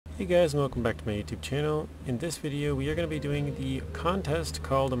Hey guys, and welcome back to my YouTube channel. In this video we are going to be doing the contest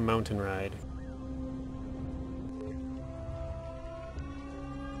called a mountain ride.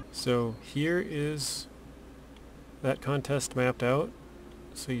 So here is that contest mapped out.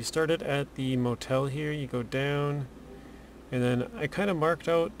 So you started at the motel here, you go down, and then I kind of marked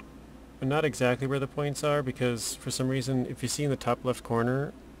out, but not exactly where the points are, because for some reason, if you see in the top left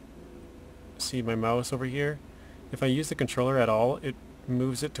corner, see my mouse over here, if I use the controller at all, it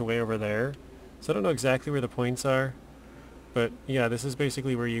moves it to way over there. So I don't know exactly where the points are, but yeah, this is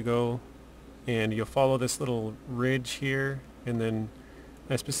basically where you go and you'll follow this little ridge here, and then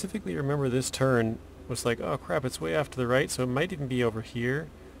I specifically remember this turn was like, oh crap, it's way off to the right, so it might even be over here,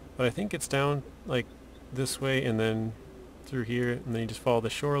 but I think it's down like this way and then through here, and then you just follow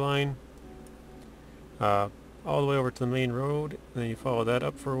the shoreline all the way over to the main road, and then you follow that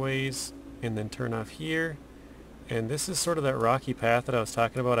up for a ways and then turn off here. And this is sort of that rocky path that I was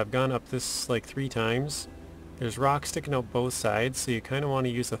talking about. I've gone up this like 3 times. There's rocks sticking out both sides, so you kind of want to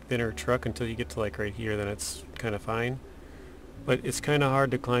use a thinner truck until you get to like right here, then it's kind of fine. But it's kind of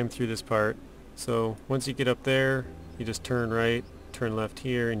hard to climb through this part. So once you get up there, you just turn right, turn left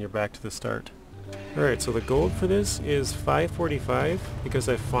here, and you're back to the start. Alright, so the gold for this is 545 because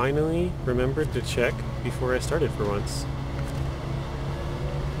I finally remembered to check before I started for once.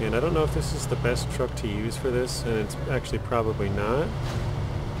 And I don't know if this is the best truck to use for this, and it's actually probably not.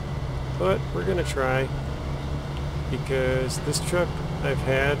 But we're gonna try, because this truck I've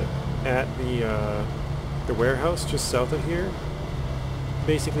had at the warehouse just south of here,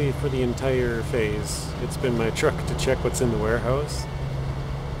 basically for the entire phase. It's been my truck to check what's in the warehouse.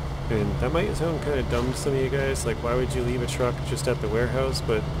 And that might sound kind of dumb to some of you guys, like why would you leave a truck just at the warehouse?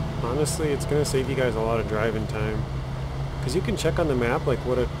 But honestly, it's gonna save you guys a lot of driving time. Because you can check on the map like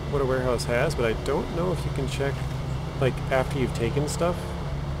what a warehouse has, but I don't know if you can check like after you've taken stuff.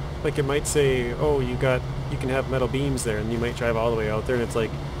 Like it might say, oh, you can have metal beams there, and you might drive all the way out there, and it's like,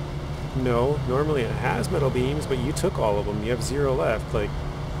 no, normally it has metal beams, but you took all of them. You have 0 left. Like,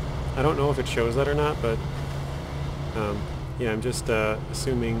 I don't know if it shows that or not, but yeah, I'm just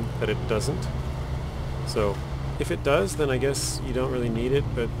assuming that it doesn't. So if it does, then I guess you don't really need it,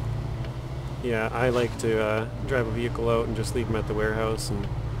 but yeah, I like to drive a vehicle out and just leave them at the warehouse and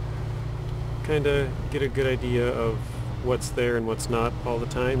kind of get a good idea of what's there and what's not all the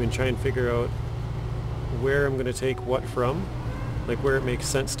time, and try and figure out where I'm going to take what from, like where it makes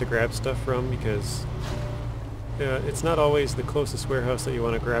sense to grab stuff from, because it's not always the closest warehouse that you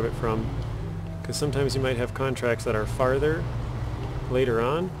want to grab it from, because sometimes you might have contracts that are farther later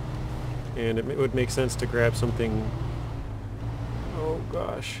on, and it would make sense to grab something. Oh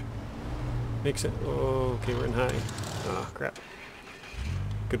gosh. Makes it... oh, okay, we're in high. Oh, crap.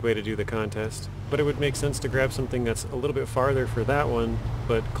 Good way to do the contest. But it would make sense to grab something that's a little bit farther for that one,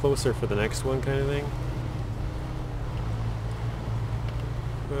 but closer for the next one, kind of thing.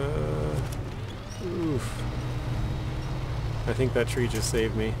 Oof. I think that tree just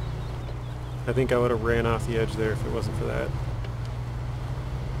saved me. I think I would have ran off the edge there if it wasn't for that.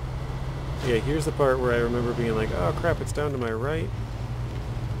 Yeah, here's the part where I remember being like, oh crap, it's down to my right.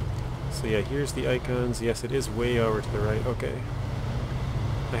 So yeah, here's the icons. Yes, it is way over to the right. Okay.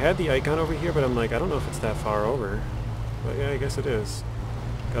 I had the icon over here, but I'm like, I don't know if it's that far over. But yeah, I guess it is.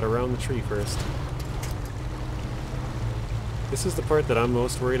 Gotta round the tree first. This is the part that I'm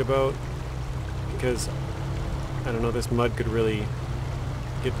most worried about, because, I don't know, this mud could really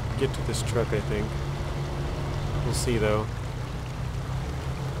get to this truck, I think. We'll see, though.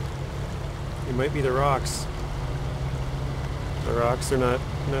 It might be the rocks. The rocks are not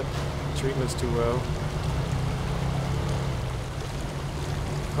treating us too well.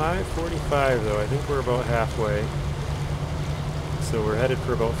 5:45 though, I think we're about halfway. So we're headed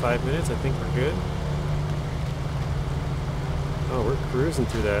for about 5 minutes, I think we're good. Oh, we're cruising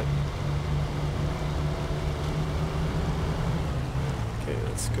through that. Okay,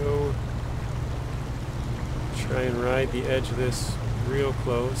 let's go. Try and ride the edge of this real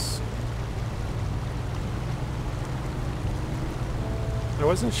close. I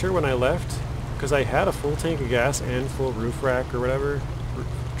wasn't sure when I left, because I had a full tank of gas and full roof rack or whatever,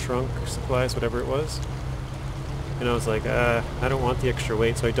 trunk supplies, whatever it was. And I was like, I don't want the extra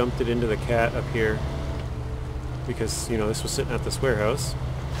weight, so I dumped it into the cat up here. Because, you know, this was sitting at this warehouse.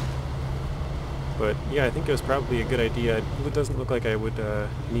 But yeah, I think it was probably a good idea. It doesn't look like I would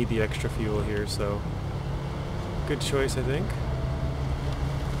need the extra fuel here, so good choice, I think.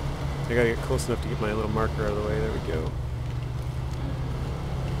 I gotta get close enough to get my little marker out of the way. There we go.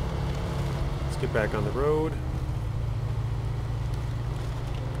 Get back on the road.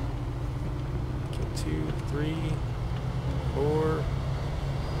 Okay, 2, 3, 4.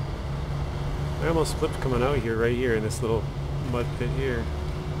 I almost flipped coming out here, right here in this little mud pit here.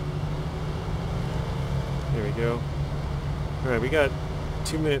 There we go. Alright, we got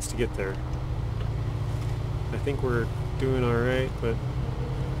 2 minutes to get there. I think we're doing alright, but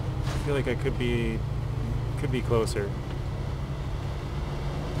I feel like I could be closer.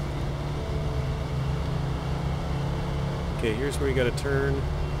 Okay, here's where you gotta turn.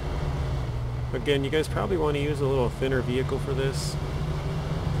 Again, you guys probably want to use a little thinner vehicle for this,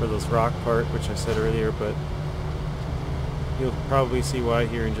 for this rock part, which I said earlier, but you'll probably see why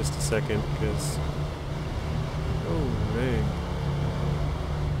here in just a second, because... oh, man.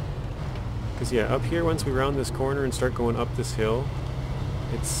 Because, yeah, up here, once we round this corner and start going up this hill,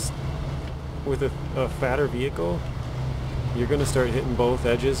 it's... with a fatter vehicle, you're going to start hitting both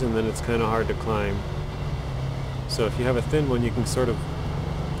edges, and then it's kind of hard to climb. So if you have a thin one, you can sort of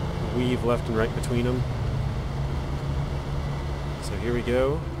weave left and right between them. So here we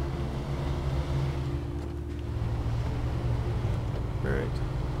go. Alright.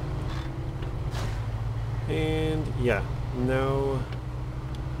 And yeah, now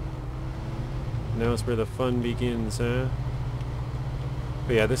is where the fun begins, huh?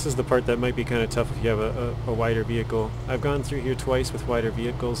 But yeah, this is the part that might be kind of tough if you have a wider vehicle. I've gone through here twice with wider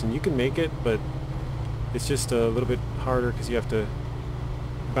vehicles, and you can make it, but it's just a little bit harder because you have to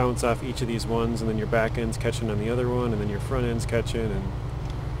bounce off each of these ones, and then your back end's catching on the other one, and then your front end's catching, and...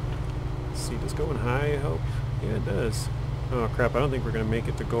 let's see, does going high help? Yeah, it does. Oh crap, I don't think we're going to make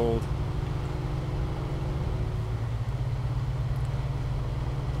it to gold.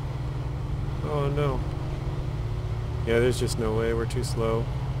 Oh no. Yeah, there's just no way, we're too slow.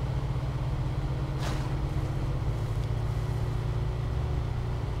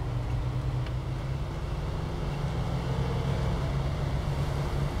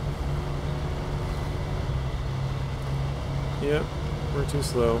 Yep, we're too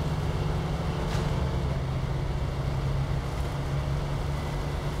slow.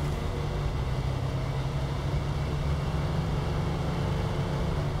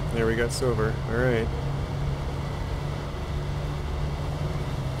 There, we got silver. Alright.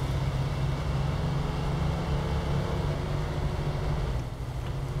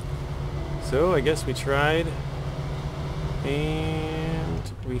 So, I guess we tried,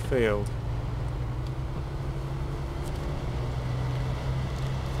 and we failed.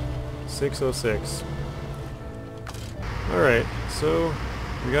 606. Alright, so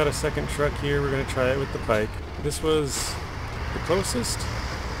we got a second truck here. We're going to try it with the Pike. This was the closest,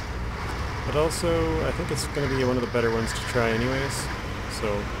 but also I think it's going to be one of the better ones to try anyways,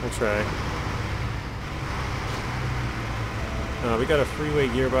 so we'll try. We got a freeway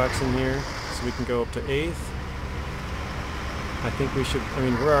gearbox in here, so we can go up to 8th. I think we should, I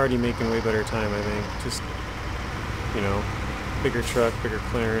mean, we're already making way better time, I think. Just, you know, bigger truck, bigger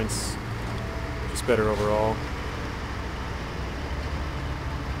clearance, just better overall.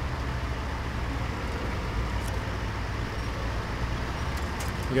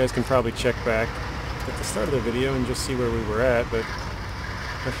 You guys can probably check back at the start of the video and just see where we were at, but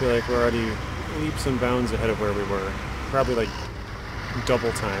I feel like we're already leaps and bounds ahead of where we were. Probably like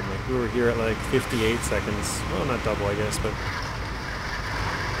double time. Like we were here at like 58 seconds. Well, not double, I guess, but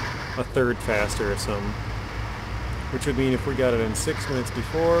a third faster or something. Which would mean if we got it in 6 minutes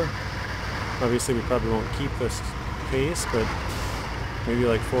before, obviously we probably won't keep this pace, but maybe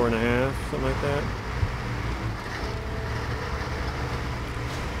like 4.5, something like that.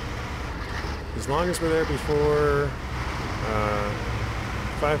 As long as we're there before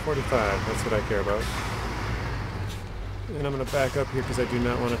 5:45, that's what I care about. And I'm going to back up here because I do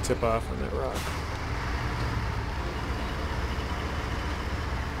not want to tip off on that rock.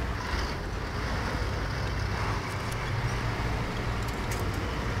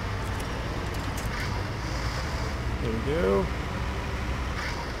 There we go.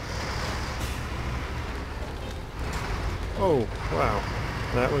 Oh, wow.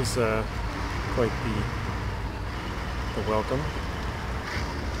 That was quite the welcome.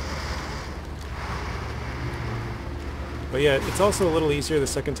 But yeah, it's also a little easier the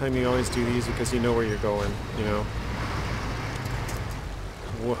second time you always do these because you know where you're going, you know.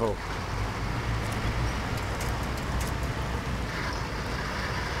 Whoa.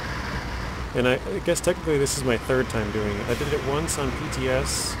 And I guess technically this is my third time doing it. I did it once on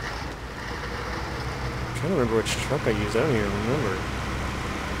PTS. I'm trying to remember which truck I used. I don't even remember.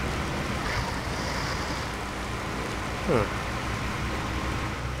 Huh.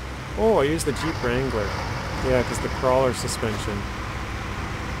 Oh, I used the Jeep Wrangler. Yeah, because the crawler suspension.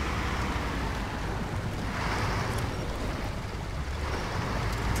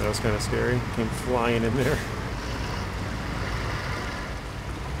 That was kind of scary. Came flying in there.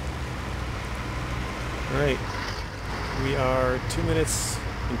 Alright, we are 2 minutes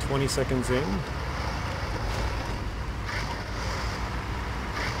and 20 seconds in.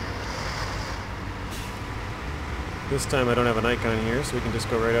 This time I don't have an icon here, so we can just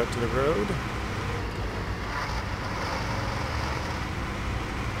go right out to the road.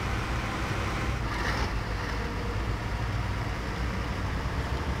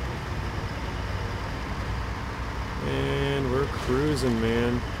 And we're cruising,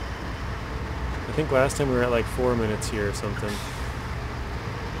 man. I think last time we were at like 4 minutes here or something.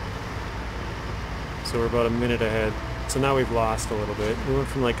 So we're about a minute ahead. So now we've lost a little bit. We went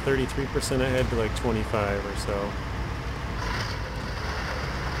from like 33% ahead to like 25 or so.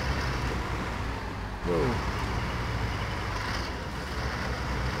 Whoa.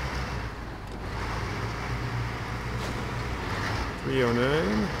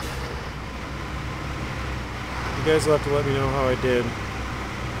 $309. You guys will have to let me know how I did.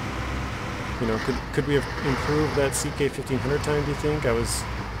 You know, could we have improved that CK1500 time, do you think? I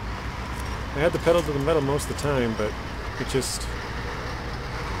had the pedal to the metal most of the time, but it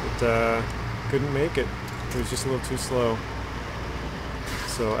couldn't make it. It was just a little too slow.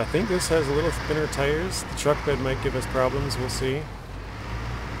 So I think this has a little thinner tires. The truck bed might give us problems, we'll see.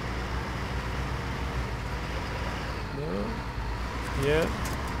 No. Yeah,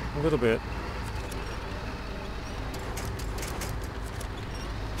 a little bit.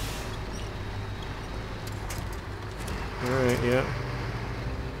 Alright, yeah.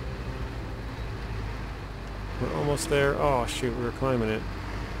 We're almost there. Oh shoot, we were climbing it.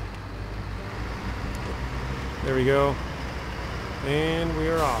 There we go. And we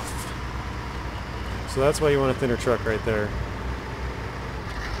are off. So that's why you want a thinner truck right there.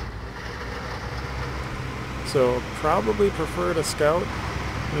 So probably preferred a Scout,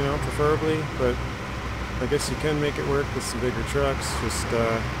 you know, preferably, but I guess you can make it work with some bigger trucks. Just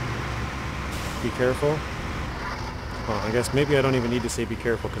be careful. Well, I guess maybe I don't even need to say be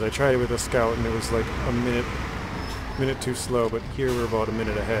careful, because I tried it with a Scout and it was like a minute too slow, but here we're about a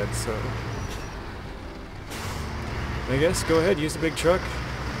minute ahead, so I guess go ahead, use the big truck.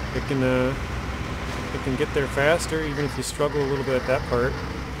 It can get there faster, even if you struggle a little bit at that part.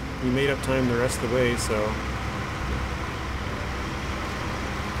 You made up time the rest of the way, so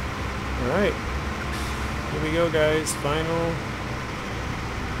alright. Here we go, guys. Final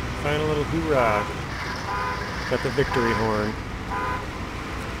little hoorah. Got the victory horn.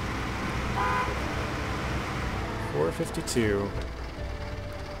 452.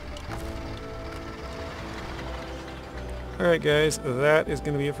 Alright guys, that is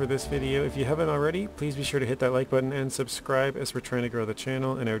going to be it for this video. If you haven't already, please be sure to hit that like button and subscribe, as we're trying to grow the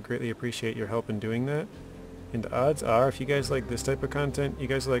channel, and I would greatly appreciate your help in doing that. And odds are, if you guys like this type of content, you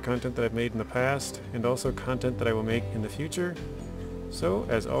guys like content that I've made in the past, and also content that I will make in the future. So,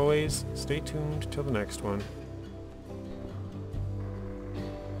 as always, stay tuned till the next one.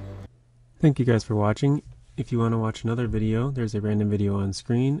 Thank you guys for watching. If you want to watch another video, there's a random video on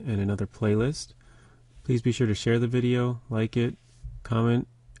screen and another playlist. Please be sure to share the video, like it, comment,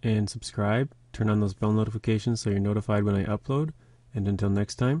 and subscribe. Turn on those bell notifications so you're notified when I upload. And until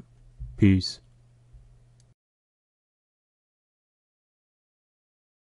next time, peace.